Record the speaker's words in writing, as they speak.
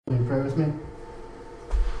Will you pray with me?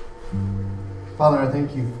 Father, I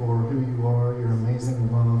thank you for who you are, your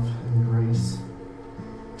amazing love and grace.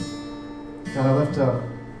 God, I lift up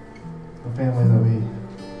a family that we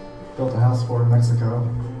built a house for in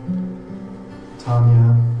Mexico.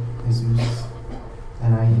 Tanya, Jesus,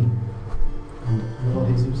 and Ai, and little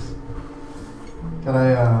Jesus. God,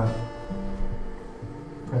 I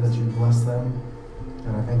pray that you bless them.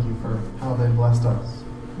 God, I thank you for how they blessed us.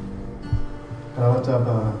 God, I lift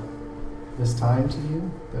up this time to you,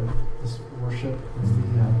 this worship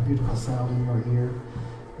with the beautiful sound in your ear,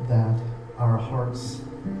 that our hearts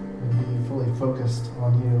would be fully focused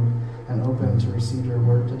on you and open to receive your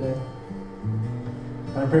word today.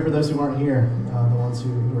 And I pray for those who aren't here, the ones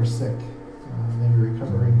who are sick, maybe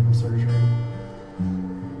recovering from surgery.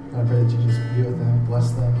 And I pray that you just be with them,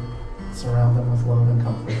 bless them, surround them with love and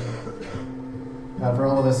comfort. God, for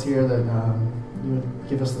all of us here, that you would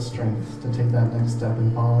give us the strength to take that next step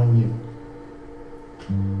in following you.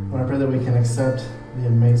 Lord, I pray that we can accept the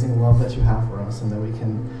amazing love that you have for us and that we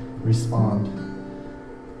can respond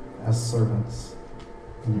as servants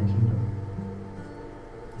in your kingdom.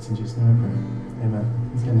 It's in Jesus' name I pray. Amen.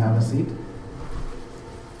 You can have a seat.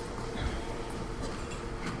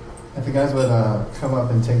 If you guys would come up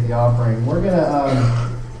and take the offering,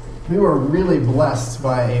 we were really blessed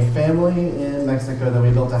by a family in Mexico that we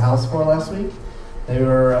built a house for last week. They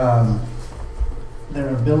were their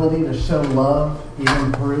ability to show love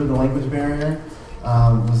even through the language barrier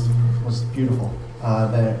was beautiful.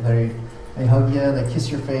 They hug you, they kiss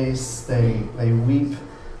your face, they weep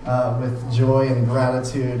with joy and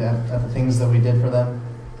gratitude at the things that we did for them.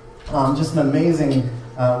 Just an amazing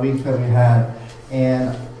week that we had,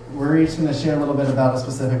 and we're each going to share a little bit about a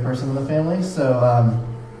specific person in the family. So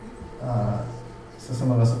some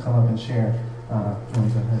of us will come up and share. Go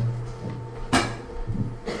ahead.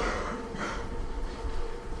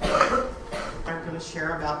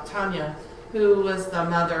 Share about Tanya, who was the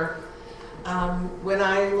mother. When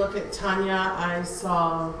I look at Tanya, I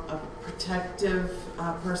saw a protective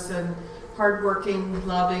person, hardworking,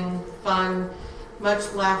 loving, fun,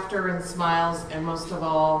 much laughter and smiles, and most of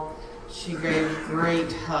all, she gave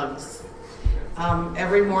great hugs.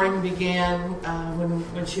 Every morning began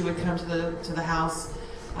when she would come to the house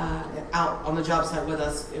out on the job site with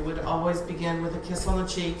us. It would always begin with a kiss on the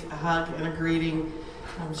cheek, a hug, and a greeting.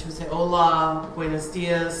 She would say, "Hola, buenos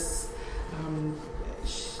dias."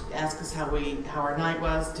 Ask us how our night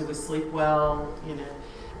was. Did we sleep well?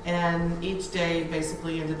 And each day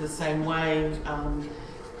basically ended the same way.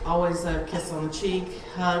 Always a kiss on the cheek,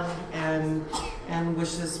 hug, and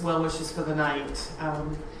well wishes for the night.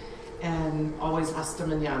 And always hasta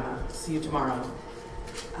mañana. See you tomorrow.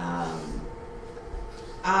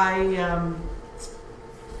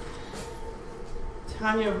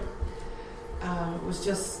 Tanya was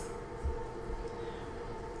just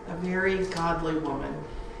a very godly woman,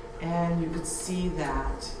 and you could see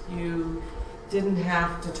that. You didn't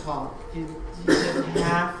have to talk. You didn't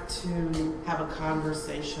have to have a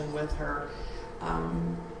conversation with her.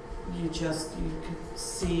 You could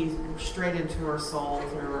see straight into her soul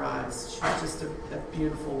through her eyes. She was just a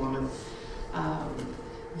beautiful woman.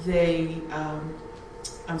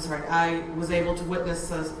 I was able to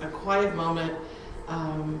witness a quiet moment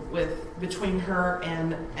between her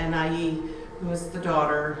and Ai, who is the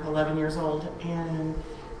daughter, 11 years old, and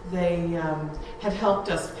they had helped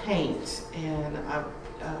us paint, and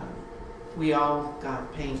we all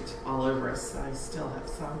got paint all over us. I still have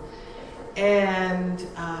some. And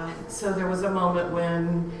so there was a moment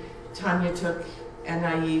when Tanya took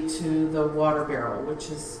Ai to the water barrel,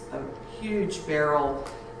 which is a huge barrel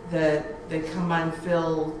that they come by and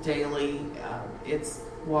fill daily. It's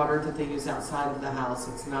water that they use outside of the house.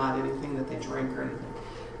 It's not anything that they drink or anything.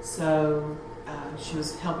 So she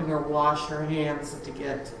was helping her wash her hands to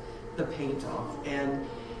get the paint off. And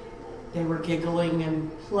they were giggling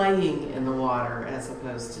and playing in the water as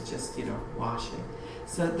opposed to just, washing.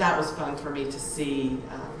 So that was fun for me to see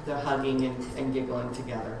the hugging and giggling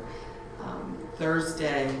together.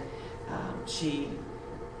 Thursday, she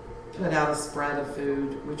put out a spread of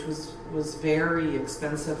food, which was very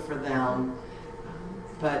expensive for them,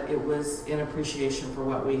 but it was in appreciation for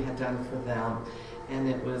what we had done for them, and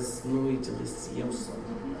it was muy delicioso.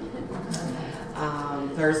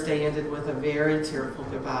 Thursday ended with a very tearful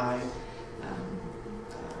goodbye.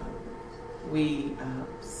 We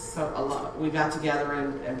got together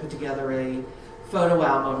and put together a photo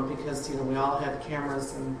album because we all had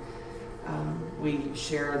cameras, and we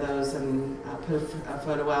share those and put a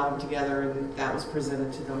photo album together, and that was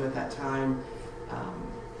presented to them at that time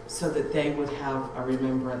so that they would have a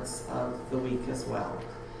remembrance of the week as well.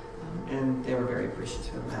 And they were very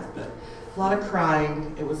appreciative of that. But a lot of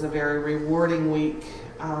crying. It was a very rewarding week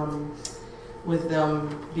with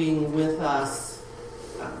them being with us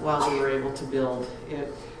while we were able to build.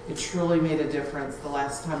 It truly made a difference. The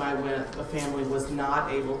last time I went, the family was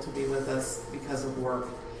not able to be with us because of work.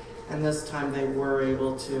 And this time they were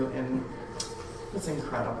able to, and it's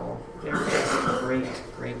incredible. They're just great,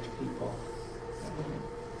 great people.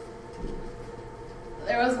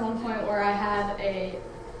 There was one point where I had a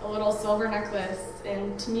little silver necklace,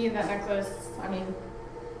 and to me that necklace, I mean,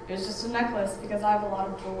 it was just a necklace because I have a lot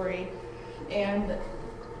of jewelry. And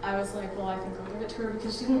I was like, well, I think I'll give it to her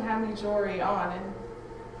because she didn't have any jewelry on, and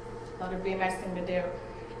thought it'd be a nice thing to do.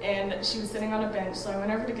 And she was sitting on a bench, so I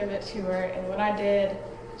went over to give it to her, and when I did,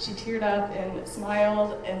 she teared up and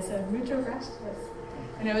smiled and said, "Mucho gracias."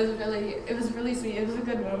 And it was really sweet. It was a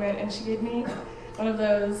good moment, and she gave me one of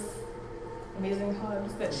those amazing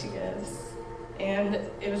hugs that she gives. And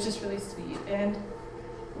it was just really sweet. And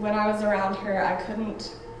when I was around her, I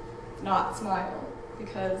couldn't not smile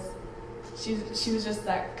because she was just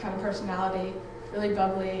that kind of personality, really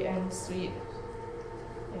bubbly and sweet.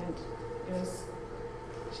 And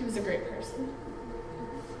she was a great person.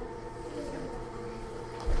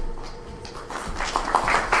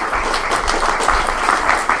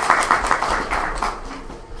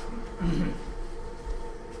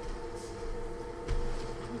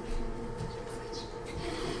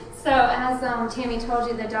 So as Tammy told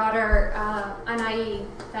you, the daughter, Anai,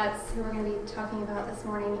 that's who we're going to be talking about this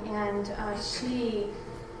morning, and she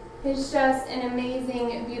is just an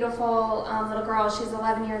amazing, beautiful little girl. She's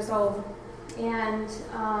 11 years old, and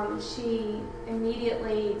she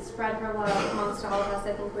immediately spread her love amongst all of us.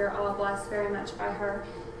 I think we're all blessed very much by her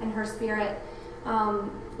and her spirit.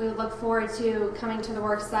 We would look forward to coming to the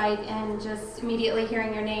work site and just immediately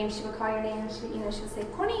hearing your name. She would call your name, and she would say,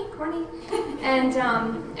 "Corny, Corny." And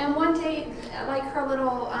one day, like her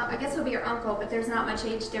little, I guess it would be her uncle, but there's not much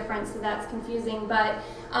age difference, so that's confusing. But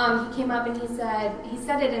he came up and he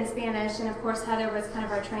said it in Spanish, and of course Heather was kind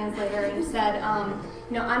of our translator, and he said,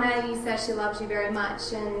 Ana says she loves you very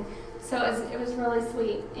much, and so it was really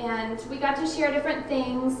sweet. And we got to share different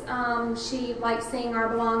things. She liked seeing our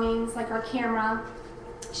belongings, like our camera.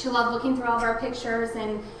 She loved looking through all of our pictures,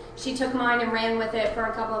 and she took mine and ran with it for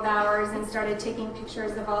a couple of hours and started taking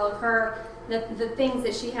pictures of all of the things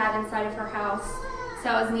that she had inside of her house. So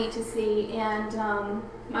it was neat to see. And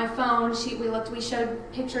my phone, we showed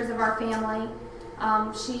pictures of our family.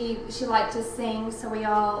 She liked to sing, so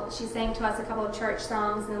she sang to us a couple of church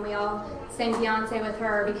songs, and we all sang Beyonce with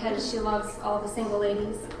her because she loves all the single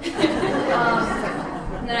ladies.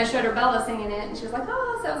 And then I showed her Bella singing it, and she was like,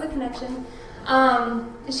 "Oh, so that was a connection."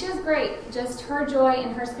 She was great. Just her joy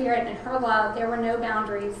and her spirit and her love. There were no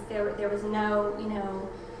boundaries. There was no,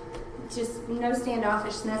 just no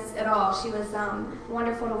standoffishness at all. She was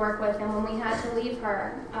wonderful to work with. And when we had to leave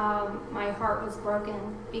her, my heart was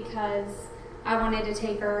broken because I wanted to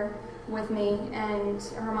take her with me, and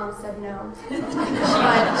her mom said no.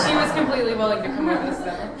 But She was completely willing to come with us,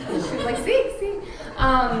 though. she was like, see.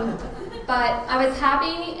 But I was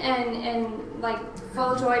happy and like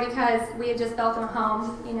full of joy because we had just built them a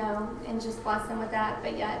home, and just blessed them with that.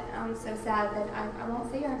 But yet I'm so sad that I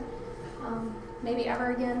won't see her. Maybe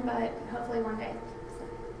ever again, but hopefully one day.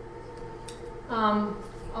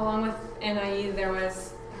 Along with Anai, there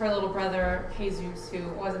was her little brother, Jesus, who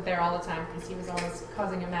wasn't there all the time because he was always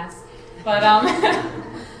causing a mess. But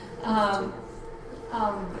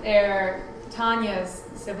Tanya's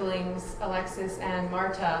siblings, Alexis and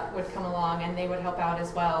Marta, would come along, and they would help out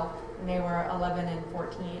as well. And they were 12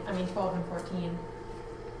 and 14.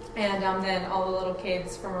 And then all the little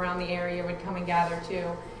kids from around the area would come and gather too.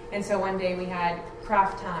 And so one day we had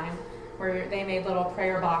craft time where they made little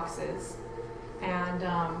prayer boxes. And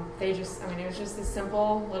it was just a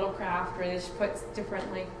simple little craft where they just put different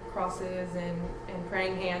crosses and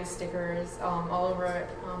praying hand stickers all over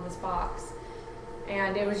this box.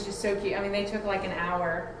 And it was just so cute. They took like an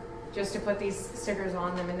hour just to put these stickers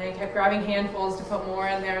on them, and they kept grabbing handfuls to put more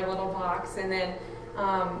in their little box. And then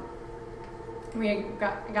we had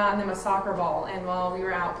gotten them a soccer ball, and while we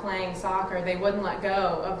were out playing soccer, they wouldn't let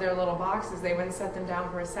go of their little boxes. They wouldn't set them down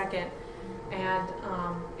for a second. And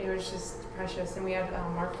it was just precious. And we had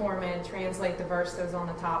our foreman translate the verse that was on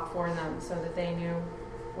the top for them so that they knew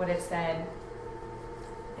what it said.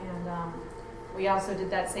 And we also did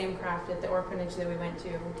that same craft at the orphanage that we went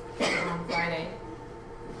to on Friday.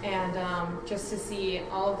 And just to see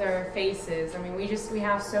all of their faces. We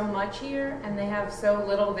have so much here, and they have so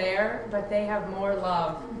little there, but they have more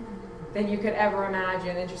love than you could ever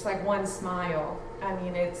imagine. And just like one smile.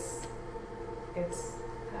 It's I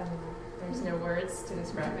don't know. There's no words to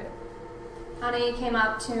describe it. Annie came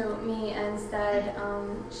up to me and said,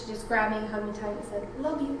 she just grabbed me, hugged me tight, and said,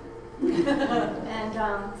 "Love you." And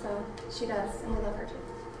so she does, and we love her too.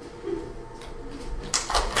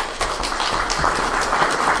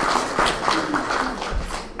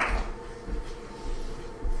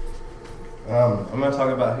 I'm going to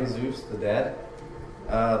talk about Jesus, the dad.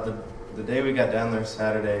 The day we got down there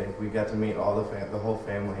Saturday, we got to meet all the whole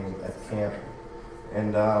family at camp,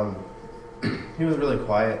 and he was really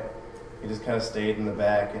quiet. He just kind of stayed in the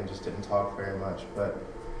back and just didn't talk very much. But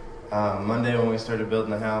Monday when we started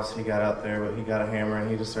building the house, he got out there, but he got a hammer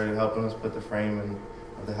and he just started helping us put the frame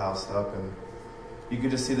of the house up, and you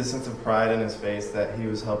could just see the sense of pride in his face that he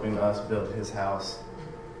was helping us build his house.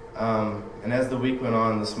 And as the week went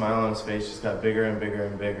on, the smile on his face just got bigger and bigger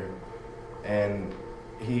and bigger. And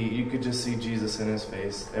you could just see Jesus in his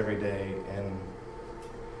face every day. And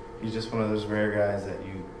he's just one of those rare guys that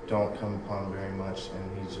you don't come upon very much.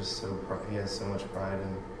 And he's just he has so much pride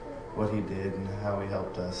in what he did and how he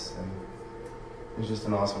helped us. And he's just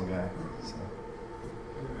an awesome guy. So.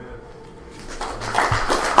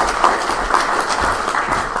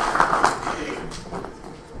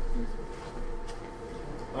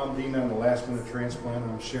 I'm Dean. I'm the last minute transplant.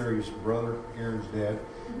 I'm Sherry's brother, Aaron's dad.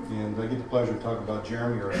 And I get the pleasure to talk about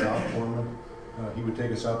Jeremy, our job foreman. He would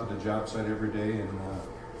take us out to the job site every day, and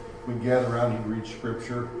we'd gather around, he'd read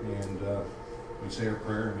scripture, and we'd say our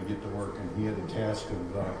prayer, and we'd get to work. And he had the task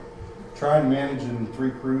of trying to manage in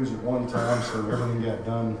 3 crews at one time, so everything got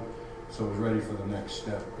done, so it was ready for the next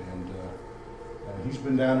step. And he's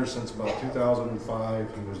been down there since about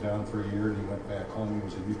 2005. He was down for a year, and he went back home. He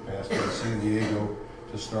was a youth pastor in San Diego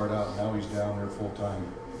to start out. Now he's down there full time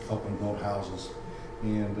helping build houses.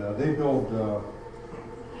 And they build,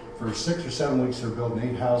 for 6 or 7 weeks, they're building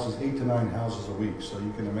 8 to 9 houses a week. So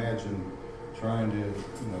you can imagine trying to,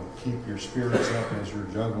 keep your spirits up as you're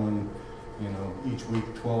juggling, each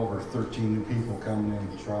week 12 or 13 new people coming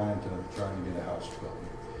in trying to get a house built.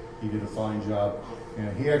 He did a fine job.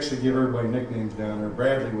 And he actually gave everybody nicknames down there.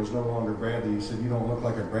 Bradley was no longer Bradley. He said, "You don't look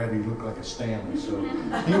like a Bradley, you look like a Stanley." So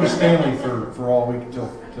he was Stanley for all week till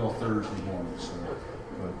Thursday morning. So,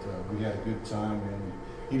 but we had a good time, and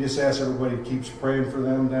he just asked everybody to keep praying for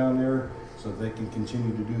them down there so that they can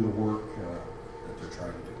continue to do the work that they're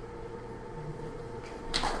trying to do.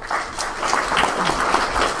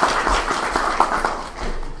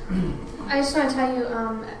 I just want to tell you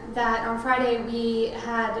that on Friday we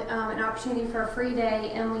had an opportunity for a free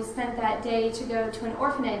day, and we spent that day to go to an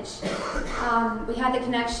orphanage. We had the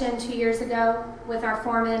connection 2 years ago with our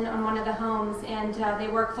foreman on one of the homes, and they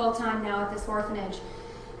work full-time now at this orphanage.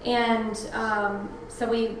 And so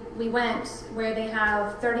we went where they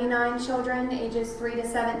have 39 children, ages 3 to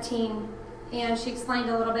 17, and she explained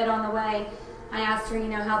a little bit on the way. I asked her,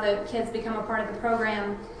 how the kids become a part of the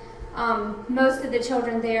program. Most of the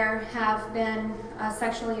children there have been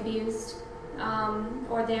sexually abused,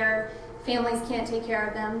 or their families can't take care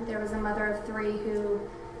of them. There was a mother of 3 who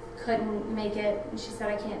couldn't make it, and she said,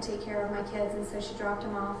 "I can't take care of my kids," and so she dropped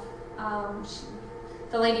them off.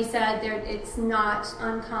 The lady said it's not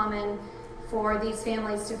uncommon for these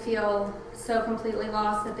families to feel so completely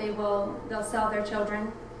lost that they'll sell their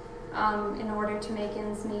children in order to make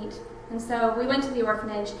ends meet. And so we went to the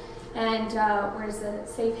orphanage, and where's a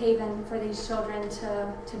safe haven for these children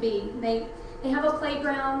to be. They have a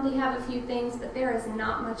playground, they have a few things, but there is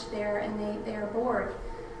not much there, and they are bored.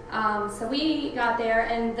 So we got there,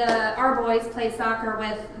 and our boys played soccer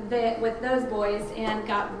with those boys and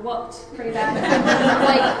got whooped pretty bad,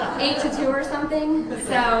 like 8-2 or something.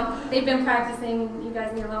 So they've been practicing. You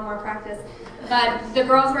guys need a little more practice. But the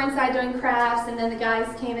girls were inside doing crafts, and then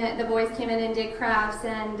the boys came in and did crafts,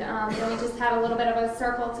 and then we just had a little bit of a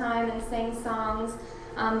circle time and sang songs.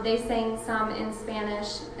 They sang some in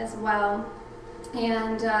Spanish as well.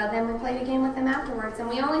 And then we played a game with them afterwards. And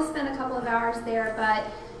we only spent a couple of hours there, but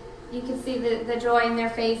you could see the joy in their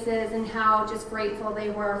faces and how just grateful they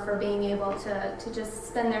were for being able to just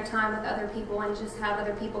spend their time with other people and just have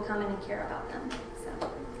other people come in and care about them. So,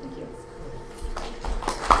 thank you.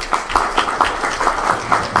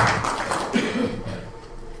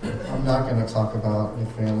 I'm not going to talk about my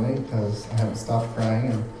family because I haven't stopped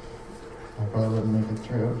crying and I probably wouldn't make it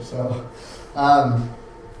through. So I'm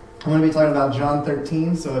going to be talking about John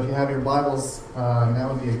 13. So if you have your Bibles, now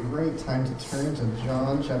would be a great time to turn to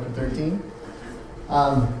John chapter 13.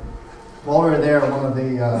 While we were there,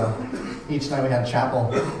 each night we had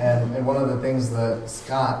chapel, and one of the things that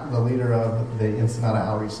Scott, the leader of the Ensenada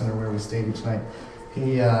Outreach Center where we stayed each night,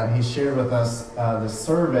 he shared with us this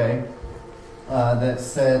survey that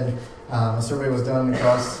said, a survey was done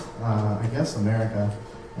across, America,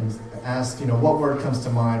 and asked, what word comes to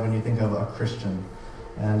mind when you think of a Christian?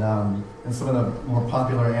 And some of the more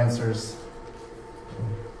popular answers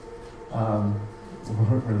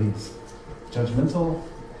were these: judgmental,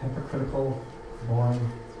 hypocritical,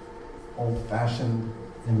 boring, old-fashioned,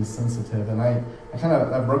 insensitive. And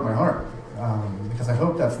that broke my heart, because I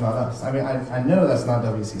hope that's not us. I mean, I know that's not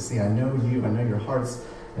WCC. I know you, I know your hearts,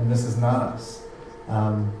 and this is not us.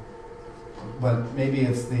 But maybe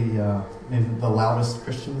it's the loudest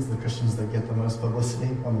Christians, the Christians that get the most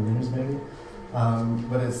publicity on the news, maybe.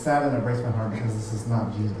 But it's sad and it breaks my heart because this is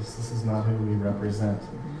not Jesus. This is not who we represent.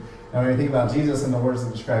 Now, when you think about Jesus and the words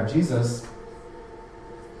that describe Jesus,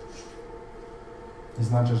 he's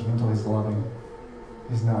not judgmental, he's loving.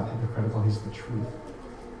 He's not hypocritical, he's the truth.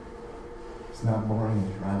 He's not boring,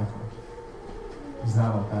 he's radical. He's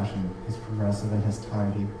not old-fashioned, he's progressive in his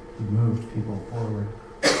time. He moved people forward.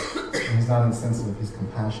 And he's not insensitive, he's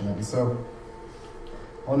compassionate. And so,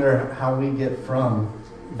 I wonder how we get from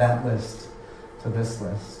that list to this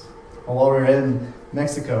list. Well, while we were in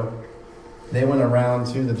Mexico, they went around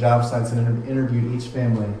to the job sites and interviewed each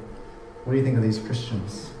family. What do you think of these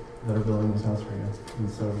Christians that are building this house for you? And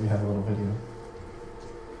so we have a little video.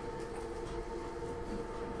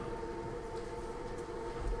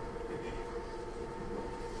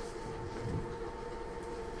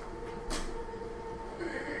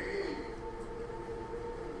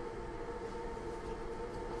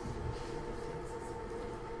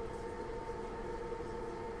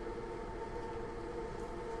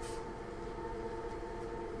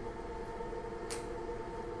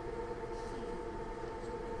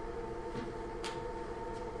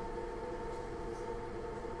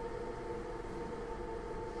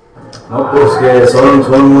 No, pues que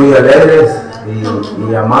son muy alegres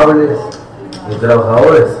y amables y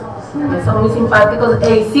trabajadores. Son muy simpáticos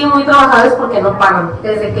y sí muy trabajadores porque no paran.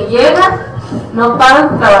 Desde que llegan no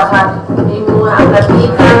paran de trabajar. Y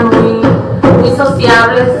platican, muy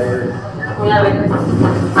sociables, muy alegres.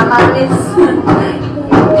 Amables,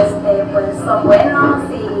 pues son buenos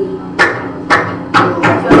y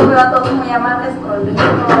yo los veo a todos muy amables conmigo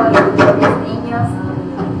y con mis niños.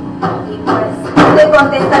 Y pues estoy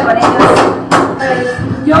contenta con ellos.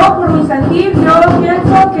 Yo por mi sentir, yo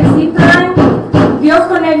pienso que sí traen Dios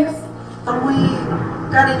con ellos. Son muy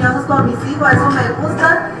cariñosos con mis hijos, eso me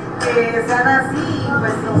gusta, que sean así,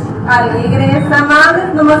 pues Alegres,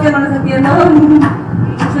 amables, nomás que no les entiendo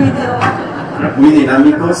su idioma. Muy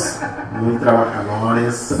dinámicos, muy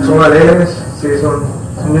trabajadores. Son alegres, sí, son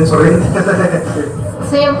bien sonrientes.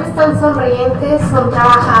 Siempre están sonrientes, son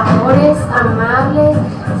trabajadores, amables,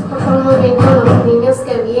 se portan muy bien con los niños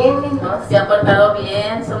que vienen. Se han portado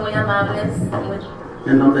bien, son muy amables.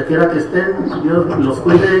 En donde quiera que estén, Dios los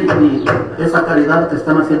cuide y esa caridad que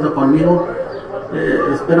están haciendo conmigo,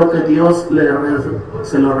 espero que Dios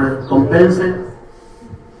se lo recompense.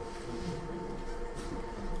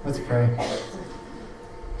 Let's pray.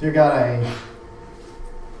 Dear God, I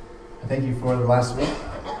thank you for the last week,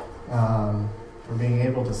 for being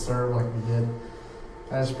able to serve like we did.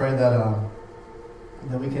 I just pray that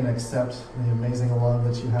we can accept the amazing love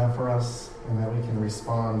that you have for us, and that we can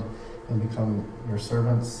respond and become your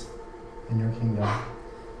servants in your kingdom.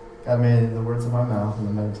 God, may the words of my mouth and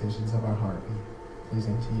the meditations of our heart be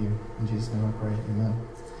pleasing to you. In Jesus' name I pray, amen.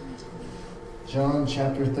 John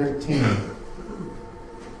chapter 13,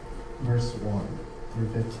 verse 1 through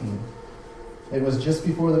 15. It was just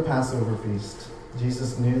before the Passover feast.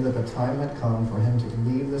 Jesus knew that the time had come for him to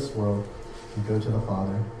leave this world and go to the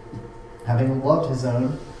Father. Having loved his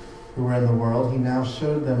own who were in the world, he now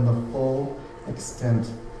showed them the full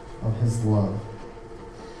extent of his love.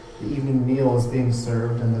 The evening meal was being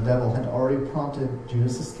served, and the devil had already prompted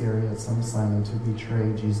Judas Iscariot, son of Simon, to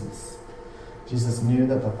betray Jesus. Jesus knew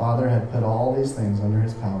that the Father had put all these things under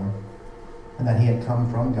his power, and that he had come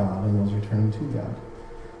from God and was returning to God.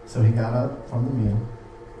 So he got up from the meal,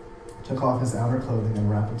 took off his outer clothing,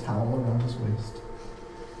 and wrapped a towel around his waist.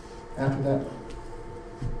 After that,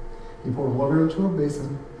 he poured water into a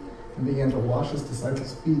basin and began to wash his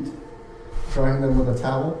disciples' feet, drying them with a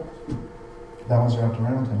towel that was wrapped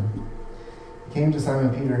around him. He came to Simon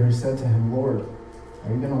Peter, who said to him, "Lord,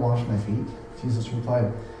 are you going to wash my feet?" Jesus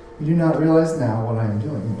replied, "You do not realize now what I am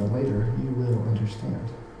doing, but later you will understand."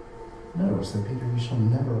 "No," said Peter, "you shall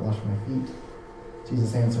never wash my feet."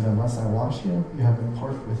 Jesus answered, "Unless I wash you, you have no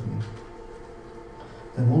part with me."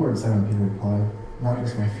 "Then, Lord," Simon Peter replied, "not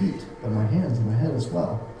just my feet, but my hands and my head as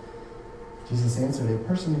well." Jesus answered, "A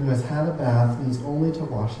person who has had a bath needs only to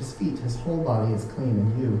wash his feet. His whole body is clean,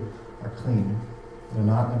 and you are clean, though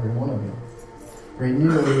not every one of you." For he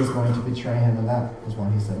knew that he was going to betray him, and that was why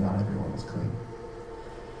he said not everyone was clean.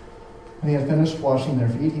 When he had finished washing their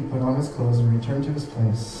feet, he put on his clothes and returned to his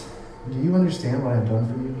place. Do you understand what I have done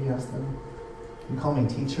for you? He asked them. You call me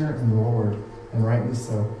teacher and Lord, and rightly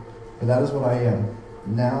so, for that is what I am.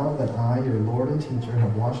 Now that I, your Lord and teacher,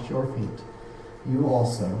 have washed your feet, you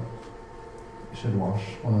also should wash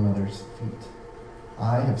one another's feet.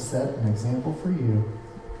 I have set an example for you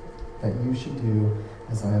that you should do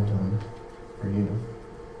as I have done for you.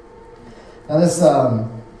 Now the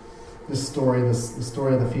story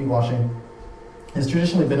of the feet washing has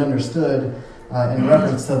traditionally been understood in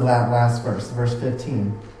reference to that last verse, verse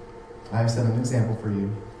 15. I have set an example for you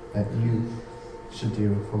that you should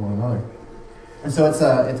do for one another. And so it's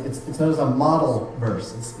known as a model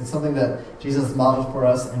verse. It's something that Jesus modeled for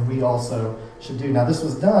us, and we also should do. Now, this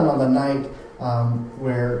was done on the night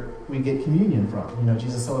where we get communion from.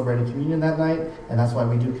 Jesus celebrated communion that night, and that's why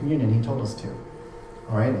we do communion. He told us to.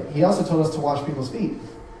 All right. He also told us to wash people's feet.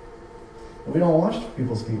 And we don't wash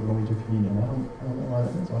people's feet when we do communion. I don't know why that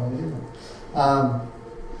is. Why don't we do that?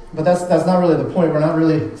 But that's not really the point. We're not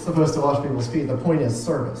really supposed to wash people's feet. The point is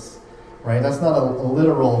service, right? That's not a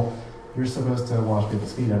literal. You're supposed to wash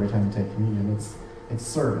people's feet every time you take communion. It's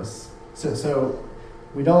service. So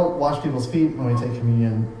we don't wash people's feet when we take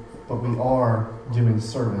communion, but we are doing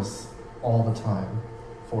service all the time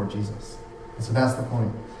for Jesus. And so that's the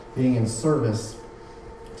point, being in service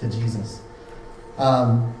to Jesus.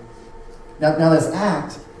 Now this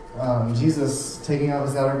act, Jesus taking off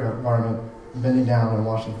his outer garment, bending down and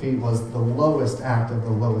washing feet, was the lowest act of the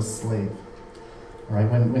lowest slave. Right?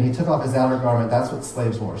 When he took off his outer garment, that's what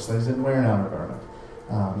slaves wore. Slaves didn't wear an outer garment.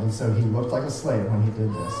 And so he looked like a slave when he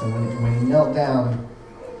did this. And when he knelt down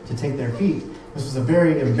to take their feet, this was a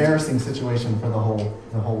very embarrassing situation for the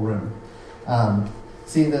whole room.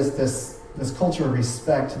 See, this culture of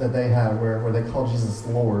respect that they had where they called Jesus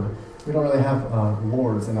Lord. We don't really have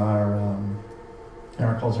lords in our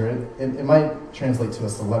culture. It might translate to a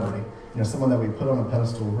celebrity. Someone that we put on a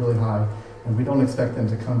pedestal really high, and we don't expect them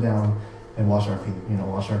to come down and wash our feet,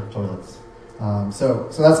 wash our toilets. So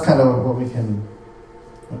that's kind of what we can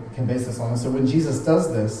base this on. And so when Jesus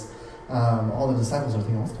does this, all the disciples are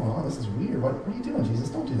thinking, what's going on? This is weird. What are you doing, Jesus?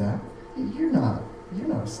 Don't do that. You're not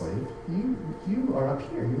a slave. You are up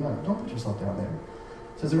here. Don't put yourself down there.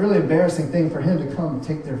 So it's a really embarrassing thing for him to come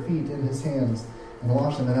take their feet in his hands and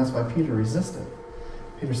wash them, and that's why Peter resisted.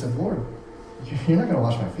 Peter said, Lord, you're not going to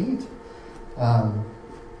wash my feet.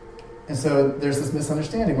 And so there's this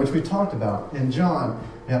misunderstanding, which we talked about. In John,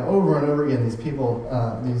 we have over and over again these people,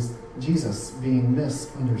 Jesus being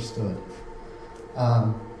misunderstood.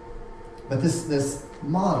 But this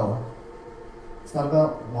model, it's not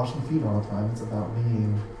about washing feet all the time. It's about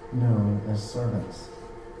being known as servants.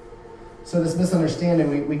 So this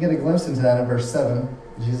misunderstanding, we get a glimpse into that in verse 7.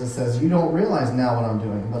 Jesus says, you don't realize now what I'm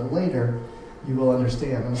doing, but later you will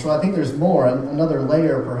understand. And so I think there's more, another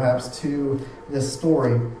layer perhaps to this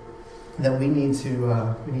story that we need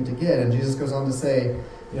to get. And Jesus goes on to say,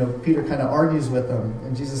 Peter kind of argues with them,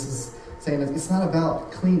 and Jesus is saying it's not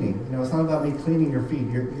about cleaning. It's not about me cleaning your feet.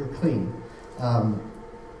 You're clean.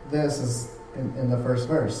 This is in the first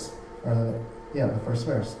verse, the first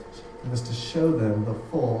verse. It was to show them the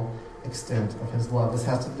full extent of his love. This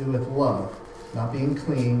has to do with love, not being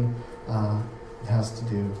clean. It has to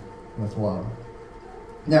do with love.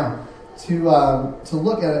 Now, to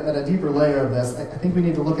look at a deeper layer of this, I think we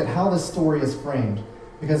need to look at how this story is framed.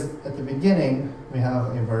 Because at the beginning, we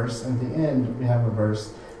have a verse, and at the end, we have a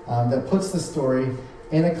verse that puts the story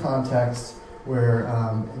in a context where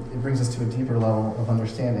it brings us to a deeper level of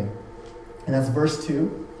understanding. And that's verse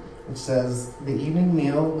 2, which says, the evening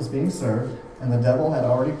meal was being served, and the devil had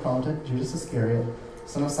already prompted Judas Iscariot,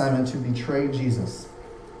 son of Simon, to betray Jesus.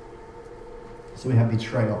 So we have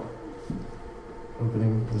betrayal,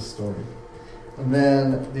 opening this story. And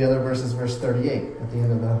then the other verse is verse 38 at the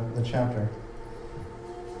end of the chapter.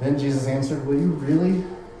 Then Jesus answered, will you really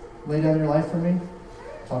lay down your life for me?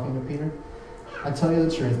 Talking to Peter. I tell you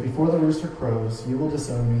the truth, before the rooster crows, you will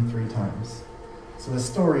disown me 3 times. So the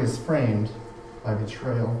story is framed by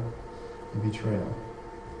betrayal and betrayal.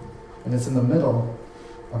 And it's in the middle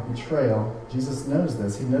of betrayal. Jesus knows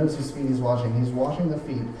this. He knows whose feet he's washing. He's washing the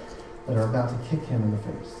feet that are about to kick him in the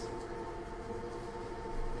face.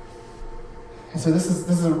 And so this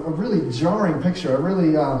is a really jarring picture, a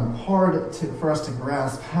really hard for us to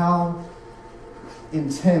grasp how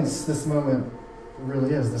intense this moment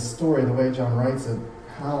really is. This story, the way John writes it,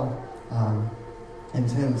 how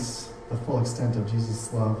intense the full extent of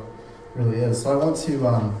Jesus' love really is. So I want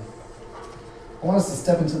us to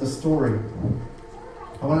step into the story.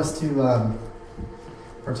 I want us to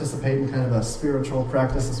participate in kind of a spiritual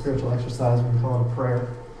practice, a spiritual exercise. We call it a prayer.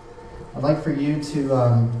 I'd like for you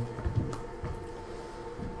to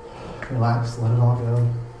relax, let it all go.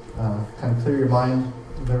 Kind of clear your mind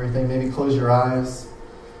of everything. Maybe close your eyes.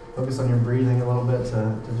 Focus on your breathing a little bit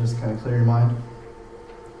to just kind of clear your mind.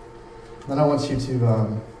 Then I want you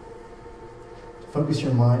to focus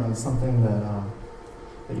your mind on something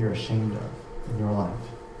that you're ashamed of in your life.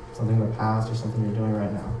 Something in the past or something you're doing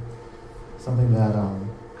right now. Something that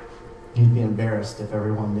you'd be embarrassed if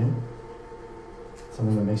everyone knew.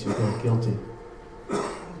 Something that makes you feel guilty.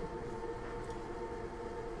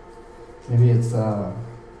 Maybe it's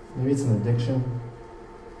an addiction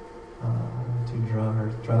to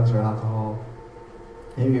drugs or alcohol.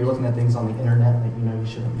 Maybe you're looking at things on the internet that you know you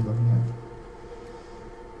shouldn't be looking at.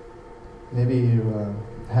 Maybe you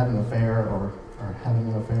had an affair or are having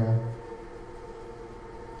an affair.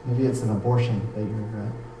 Maybe it's an abortion that you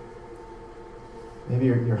regret. Maybe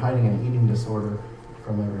you're hiding an eating disorder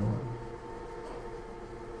from everyone.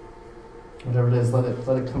 Whatever it is, let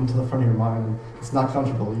it come to the front of your mind. It's not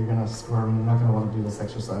comfortable. You're going to squirm. You're not going to want to do this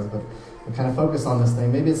exercise, but kind of focus on this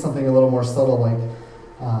thing. Maybe it's something a little more subtle, like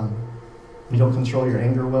you don't control your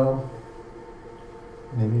anger well.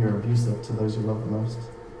 Maybe you're abusive to those you love the most.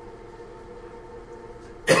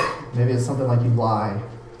 Maybe it's something like you lie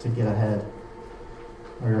to get ahead,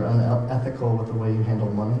 or you're unethical with the way you handle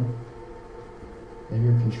money. Maybe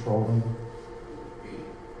you're controlling.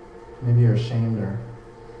 Maybe you're ashamed or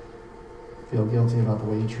feel guilty about the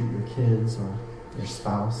way you treat your kids or your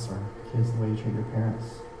spouse, or kids the way you treat your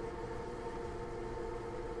parents.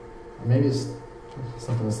 Or maybe it's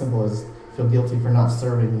something as simple as feel guilty for not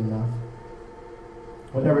serving enough.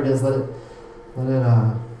 Whatever it is, let it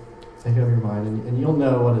take over your mind, and you'll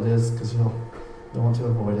know what it is because you'll want to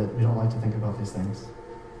avoid it. We don't like to think about these things.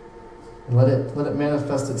 And let it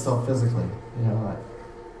manifest itself physically. You know,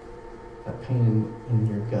 that pain in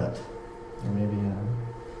your gut, or maybe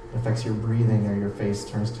it affects your breathing, or your face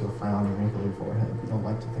turns to a frown, or wrinkle your forehead. We don't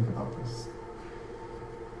like to think about this.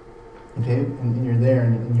 Okay, and you're there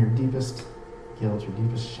in your deepest guilt, your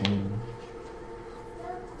deepest shame,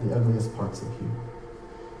 the ugliest parts of you.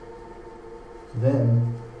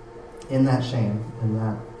 Then, in that shame, in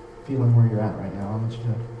that feeling where you're at right now, I want you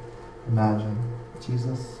to imagine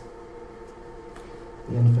Jesus,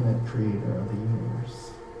 the infinite creator of the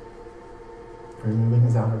universe, removing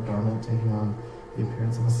his outer garment, taking on the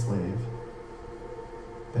appearance of a slave,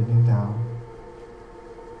 bending down,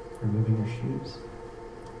 removing your shoes,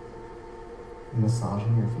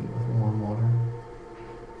 massaging your feet with warm water.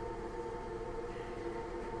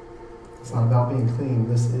 It's not about being clean.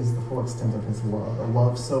 This is the full extent of his love, a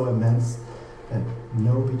love so immense that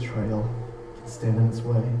no betrayal can stand in its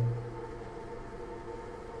way.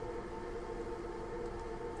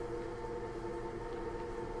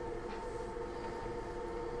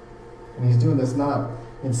 And he's doing this not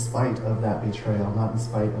in spite of that betrayal, not in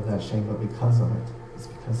spite of that shame, but because of it. It's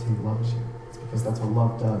because he loves you. It's because that's what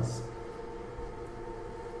love does.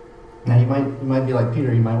 Now you might be like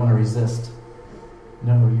Peter, you might want to resist.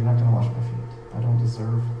 No, you're not going to wash my feet. I don't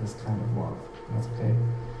deserve this kind of love. And that's okay.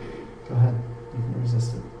 Go ahead. You can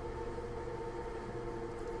resist it.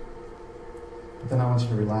 But then I want you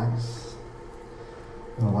to relax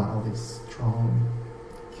and allow these strong,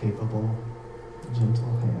 capable,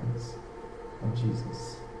 gentle hands of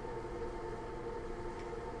Jesus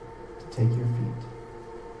to take your feet,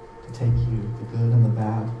 to take you, the good and the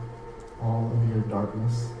bad, all of your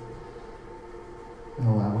darkness, and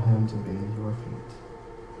allow him to be your feet.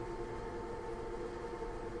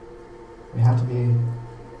 We have to be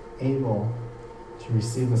able to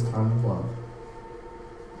receive this kind of love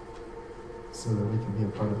so that we can be a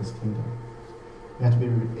part of his kingdom. We have to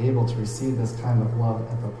be able to receive this kind of love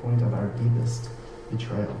at the point of our deepest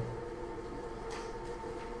betrayal.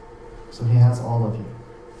 So he has all of you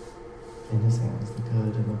in his hands, the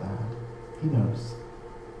good and the bad. He knows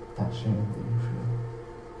that shame that you feel.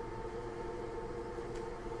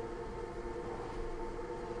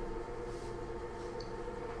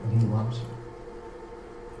 And he loves you.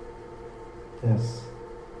 This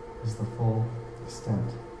is the full extent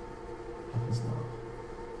of his love.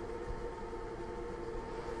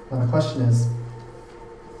 Now the question is,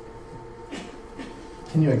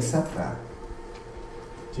 can you accept that?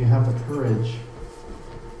 Do you have the courage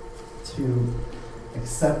to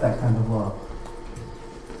accept that kind of love?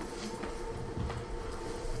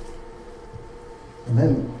 And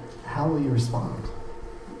then, how will you respond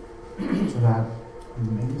to that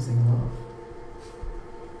amazing love?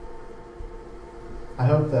 I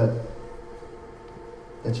hope that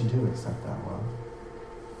you do accept that love.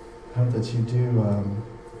 I hope that you do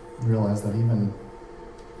realize that even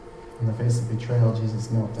in the face of betrayal, Jesus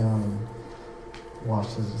knelt down and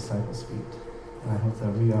washed his disciples' feet. And I hope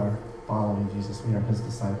that we are following Jesus. We are his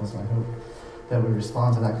disciples, and I hope that we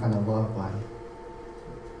respond to that kind of love by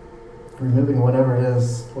removing whatever it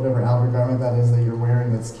is, whatever outer garment that is that you're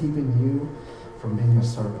wearing that's keeping you from being a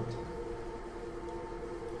servant.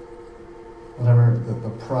 Whatever the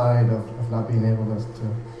pride of not being able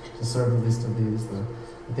to serve the least of these, the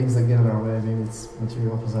things that get in our way, maybe it's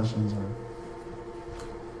material possessions or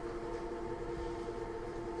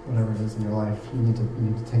whatever it is in your life, you need to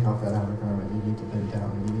take off that outer garment. You need to bend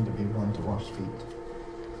down, and you need to be willing to wash feet.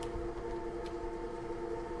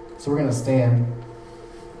 So we're going to stand,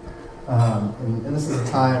 and this is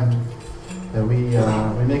a time that we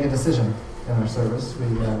make a decision in our service.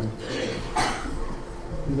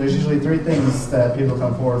 There's usually three things that people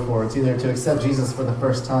come forward for. It's either to accept Jesus for the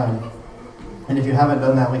first time, and if you haven't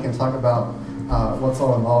done that, we can talk about what's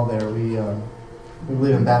all involved there. We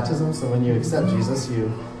believe in baptism, so when you accept Jesus,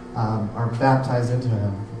 you are baptized into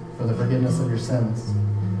him for the forgiveness of your sins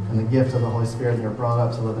and the gift of the Holy Spirit, and you're brought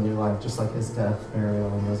up to live a new life, just like his death,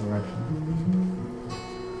 burial, and resurrection.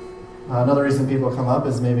 Another reason people come up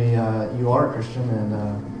is maybe you are a Christian and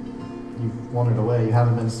you've wandered away. You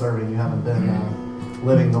haven't been serving. You haven't been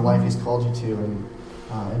living the life he's called you to, and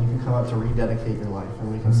you can come up to rededicate your life,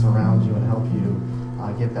 and we can surround you and help you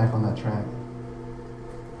get back on that track.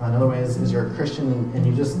 Another way is you're a Christian and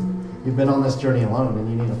you've been on this journey alone and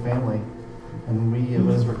you need a family. And we at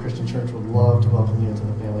Williamsburg Christian Church would love to welcome you into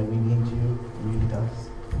the family. We need you, and you need us.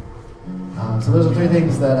 So those are three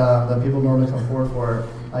things that people normally come forward for.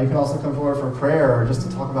 You can also come forward for prayer or just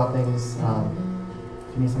to talk about things.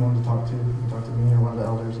 If you need someone to talk to, you can talk to me or one of the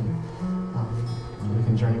elders, and we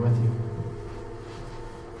can journey with you.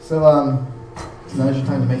 So now is your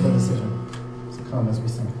time to make that decision. So come as we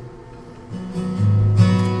sing.